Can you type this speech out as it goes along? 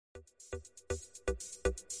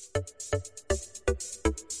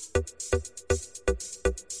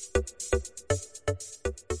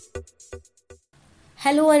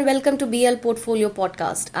Hello and welcome to BL Portfolio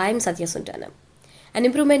Podcast. I am Satya Suntanam. An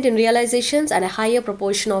improvement in realizations and a higher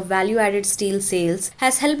proportion of value-added steel sales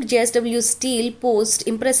has helped JSW Steel post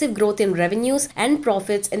impressive growth in revenues and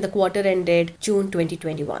profits in the quarter ended June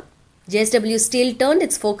 2021. JSW Steel turned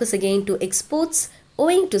its focus again to exports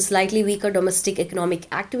owing to slightly weaker domestic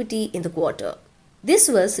economic activity in the quarter. This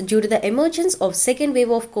was due to the emergence of second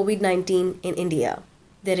wave of COVID-19 in India.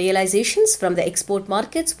 The realizations from the export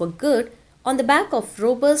markets were good on the back of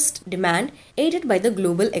robust demand aided by the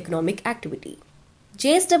global economic activity.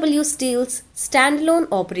 JSW Steel's standalone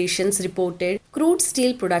operations reported crude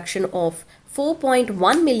steel production of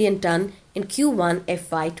 4.1 million ton in Q1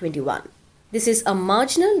 FY21. This is a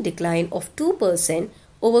marginal decline of 2%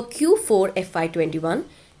 over Q4 FY21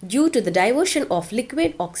 due to the diversion of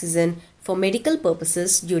liquid oxygen for medical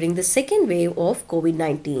purposes during the second wave of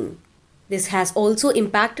COVID-19. This has also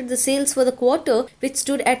impacted the sales for the quarter, which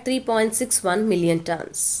stood at 3.61 million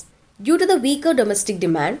tons. Due to the weaker domestic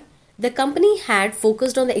demand, the company had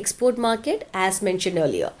focused on the export market as mentioned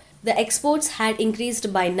earlier. The exports had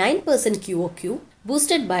increased by 9% QOQ,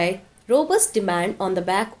 boosted by robust demand on the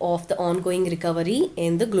back of the ongoing recovery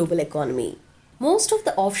in the global economy. Most of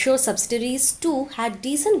the offshore subsidiaries too had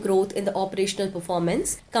decent growth in the operational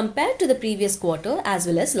performance compared to the previous quarter as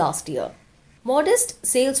well as last year. Modest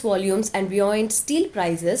sales volumes and buoyant steel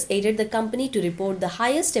prices aided the company to report the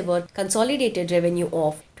highest ever consolidated revenue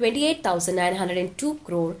of 28,902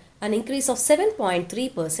 crore, an increase of 7.3%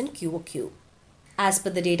 QOQ. As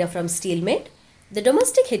per the data from Steel Mint, the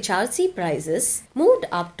domestic HRC prices moved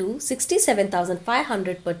up to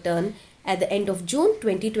 67,500 per ton at the end of June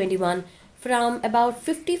 2021 from about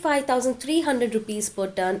 55,300 rupees per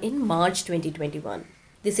ton in March 2021.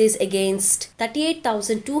 This is against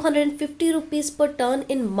 38,250 rupees per ton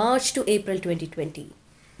in March to April 2020.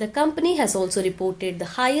 The company has also reported the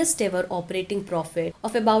highest ever operating profit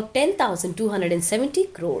of about 10,270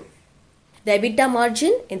 crore. The EBITDA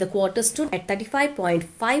margin in the quarter stood at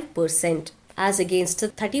 35.5% as against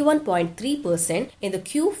 31.3% in the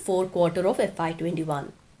Q4 quarter of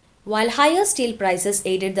FY21. While higher steel prices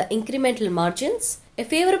aided the incremental margins, a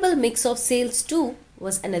favorable mix of sales too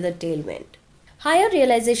was another tailwind. Higher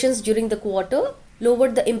realizations during the quarter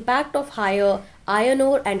lowered the impact of higher iron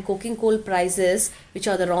ore and coking coal prices, which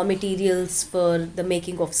are the raw materials for the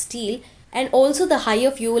making of steel, and also the higher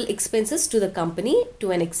fuel expenses to the company to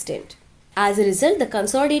an extent. As a result, the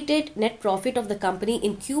consolidated net profit of the company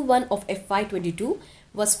in Q1 of FY22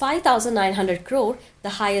 was 5,900 crore,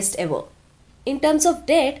 the highest ever. In terms of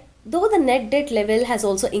debt, though the net debt level has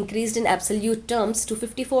also increased in absolute terms to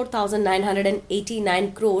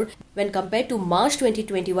 54,989 crore when compared to March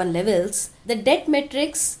 2021 levels, the debt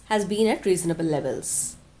metrics has been at reasonable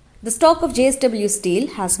levels. The stock of JSW Steel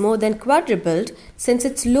has more than quadrupled since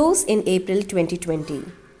its lows in April 2020.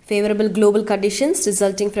 Favorable global conditions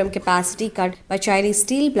resulting from capacity cut by Chinese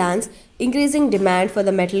steel plants, increasing demand for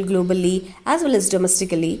the metal globally as well as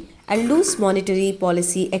domestically, and loose monetary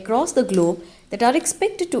policy across the globe that are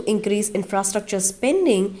expected to increase infrastructure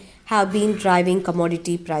spending have been driving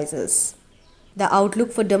commodity prices. The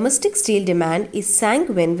outlook for domestic steel demand is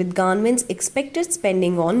sanguine with government's expected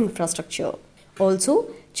spending on infrastructure. Also,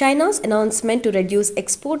 China's announcement to reduce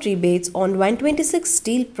export rebates on 126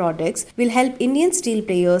 steel products will help Indian steel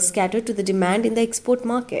players cater to the demand in the export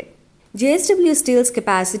market. JSW Steel's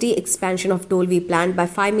capacity expansion of Dolvi plant by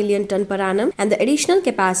 5 million ton per annum and the additional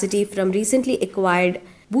capacity from recently acquired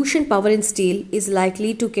Bhushan Power and Steel is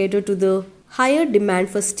likely to cater to the higher demand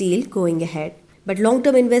for steel going ahead. But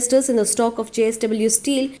long-term investors in the stock of JSW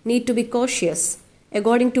Steel need to be cautious.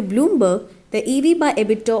 According to Bloomberg, the EV by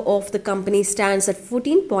EBITDA of the company stands at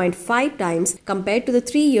 14.5 times compared to the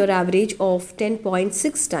 3-year average of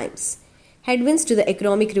 10.6 times. Headwinds to the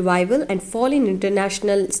economic revival and fall in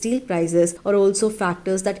international steel prices are also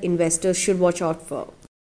factors that investors should watch out for.